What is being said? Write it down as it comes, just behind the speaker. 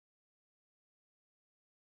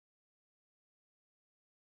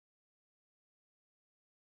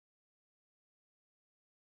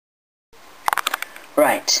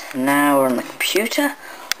Right, now we're on the computer.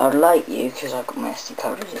 I'd like you, because I've got my SD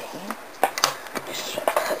card over here, just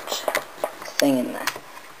put the thing in there.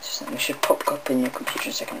 So we should pop up in your computer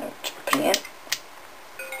in a second. I'm just putting it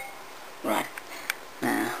in. Right,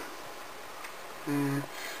 now,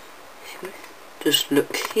 just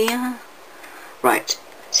look here. Right,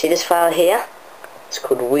 see this file here? It's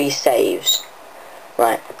called WeSaves.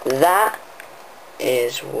 Right, that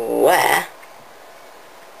is where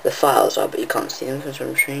the files are, but you can't see them for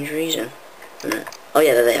some strange reason. Oh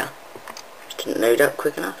yeah, there they are. Just didn't load up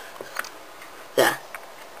quick enough. There.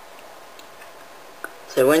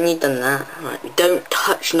 So when you've done that, right, don't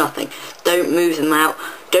touch nothing. Don't move them out.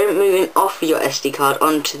 Don't move them off your SD card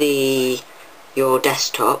onto your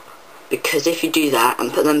desktop, because if you do that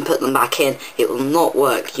and put them back in, it will not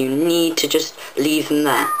work. You need to just leave them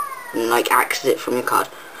there and like access it from your card.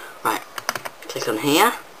 Right. Click on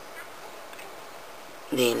here.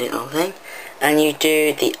 The little thing, and you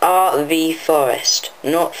do the RV forest,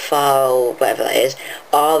 not file whatever that is,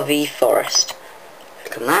 RV forest.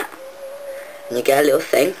 Click on that, and you get a little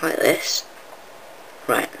thing like this.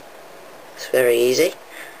 Right, it's very easy.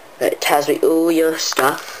 It tells me all your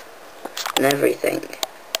stuff and everything.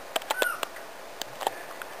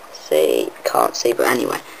 See, can't see, but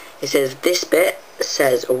anyway, it says this bit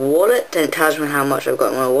says a wallet, then it tells me how much I've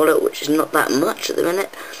got in my wallet, which is not that much at the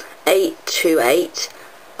minute. 828.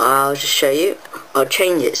 I'll just show you. I'll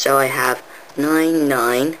change it so I have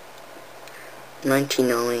 99.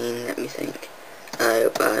 Let me think.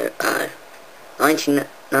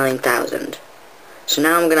 99,000. So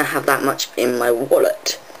now I'm gonna have that much in my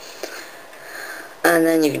wallet. And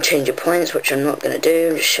then you can change your points, which I'm not gonna do.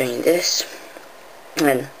 I'm just showing you this.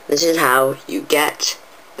 And this is how you get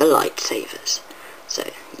the lightsabers. So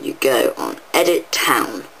you go on Edit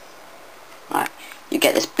Town. Right. You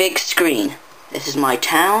get this big screen. This is my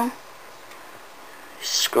town.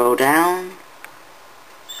 Scroll down.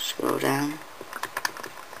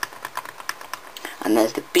 And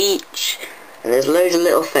there's the beach. And there's loads of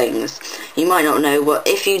little things. You might not know what,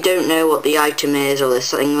 if you don't know what the item is, or there's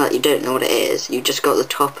something that you don't know what it is, you just got the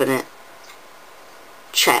top in it.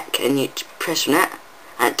 Check, and you press on it,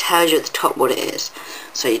 and it tells you at the top what it is.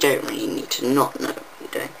 So you don't really need to not know what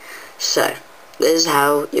you're doing. So, this is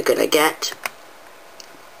how you're gonna get.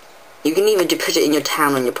 You can even put it in your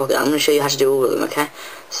town on your pocket. I'm going to show you how to do all of them, okay?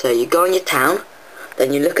 So you go on your town,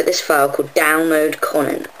 then you look at this file called download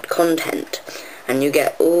content, and you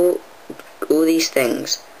get all these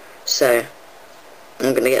things. So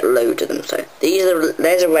I'm going to get loads of them. So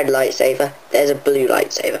there's a red lightsaber, there's a blue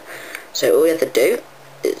lightsaber. So all you have to do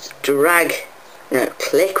is click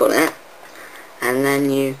on it, and then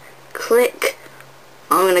you click.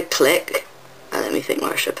 I'm going to click. Let me think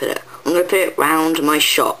where I should put it. I'm going to put it round my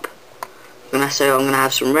shop. So I'm going to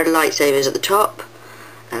have some red lightsabers at the top,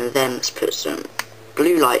 and then let's put some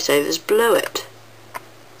blue lightsabers below it.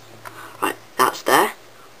 Right, that's there.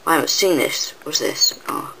 I haven't seen this. What's this?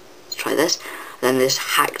 Oh, let's try this. Then this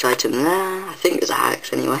hacked item there. I think it's a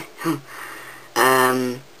hacked anyway.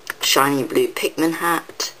 Shiny blue Pikmin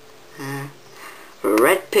hat.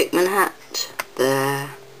 Red Pikmin hat. There.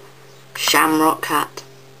 Shamrock hat.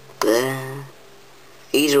 There.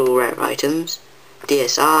 These are all rare items.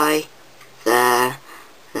 DSI. There,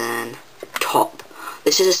 then top.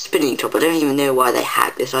 This is a spinning top. I don't even know why they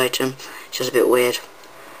hacked this item. It's just a bit weird.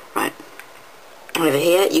 Right. Over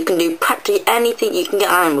here, you can do practically anything you can get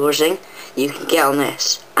on Animal Crossing. You can get on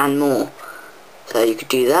this and more. So you could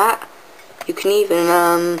do that. You can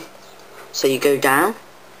even so you go down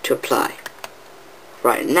to apply.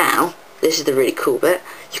 Right now, this is the really cool bit.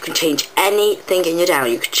 You can change anything in your town.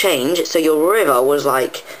 You could change it so your river was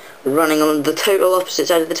like running on the total opposite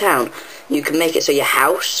side of the town. You can make it so your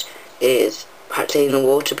house is practically in the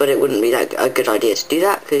water, but it wouldn't be that a good idea to do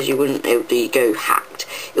that, because it would go hacked.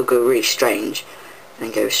 It'll go really strange, and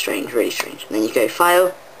then go strange, really strange. And then you go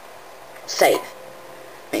File, Save,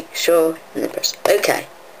 make sure, and then press OK.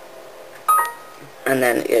 And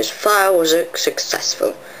then it goes File was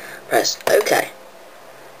successful. Press OK.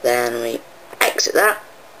 Then we exit that,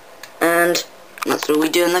 and that's all we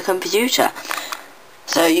do on the computer.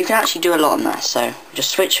 So you can actually do a lot on that, so just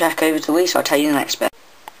switch back over to the Wii, so I'll tell you the next bit.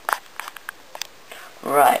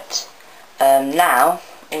 Right, now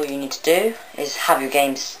all you need to do is have your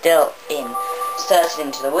game still inserted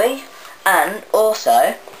into the Wii, and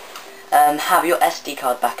also have your SD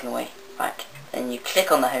card back in the Wii. Right, then you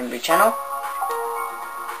click on the Homebrew channel,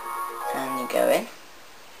 and you go in,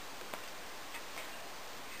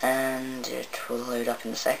 and it will load up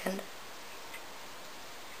in a second.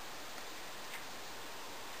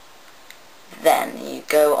 Then you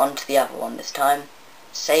go on to the other one this time,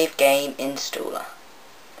 Save Game Installer.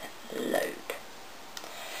 load.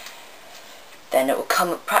 Then it will come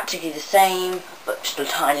up practically the same, but just a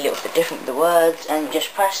tiny little bit different with the words, and you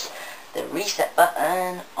just press the reset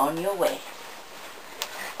button on your way.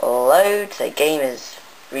 Load, so game is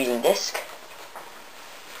reading disk.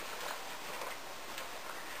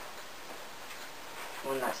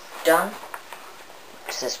 When that's done,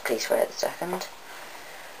 it says please wait a second,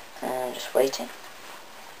 and just waiting.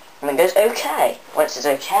 And then it goes OK. When it says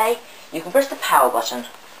OK, you can press the power button,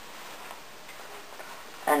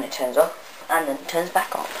 and it turns off, and then it turns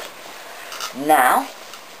back on. Now,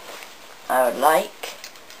 I would like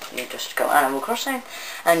you just go Animal Crossing,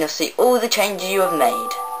 and you'll see all the changes you have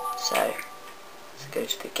made. So, let's go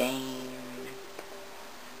to the game.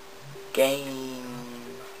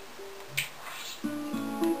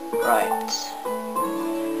 Right.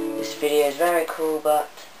 This video is very cool, but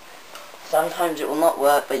sometimes it will not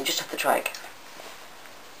work, but you just have to try again.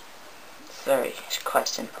 It's quite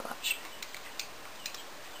simple actually.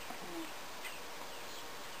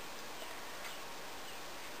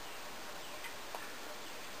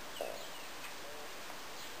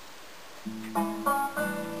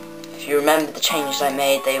 If you remember the changes I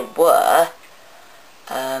made, they were,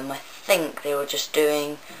 I think they were just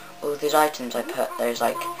doing all these items I put. Those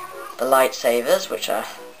like the lightsabers, which are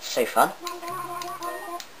so fun.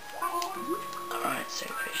 Alright, so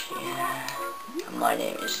yeah. And my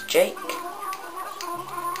name is Jake,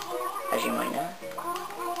 as you might know.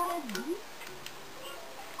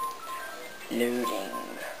 Loading.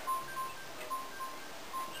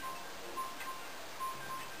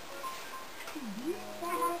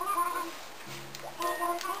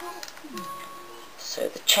 So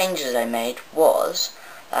the changes I made was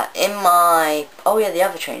that in my, oh yeah, the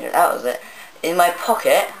other changes, that was it. In my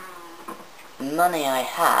pocket, money I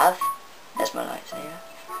have, there's my lightsaber.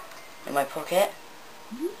 In my pocket,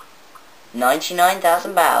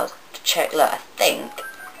 99,000 barrels. To check, look, I think,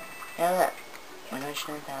 yeah, look, my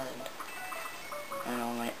 99,000. And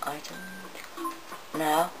all my items.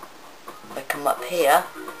 Now, if I come up here,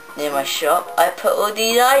 near my shop, I put all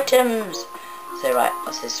these items. So right,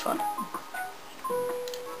 what's this one?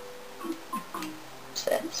 What's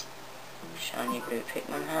this? Shiny blue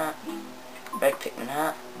Pikmin hat, red Pikmin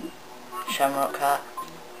hat, shamrock hat,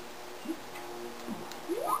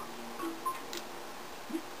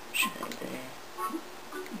 shiny blue,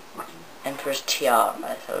 Emperor's tiara.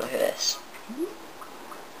 Let's have a look at this.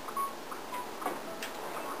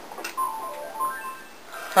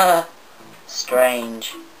 Haha,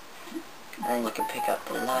 strange. And then you can pick up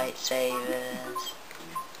the lightsabers.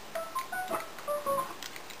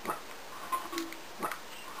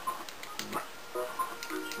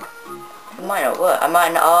 It might not work. I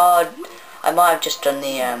might have just done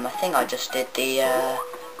the, I think I just did the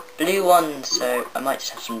blue ones, so I might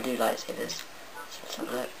just have some blue lightsabers. So let's have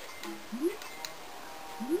a look.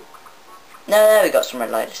 No, there we got some red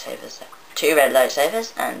lightsabers there. 2 red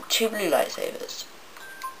lightsabers and 2 blue lightsabers.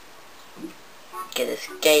 Get this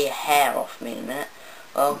gay hair off me in a minute.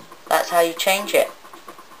 Well, that's how you change it.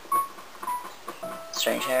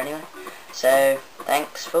 Strange hair anyway. So,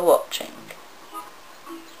 thanks for watching.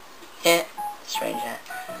 Yeah, strange hair.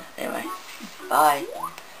 Anyway, bye.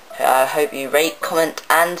 I hope you rate, comment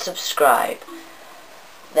and subscribe.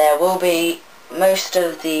 There will be, most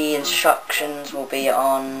of the instructions will be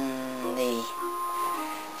on the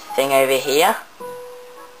thing over here.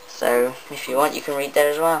 So, if you want, you can read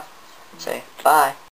there as well. So, bye.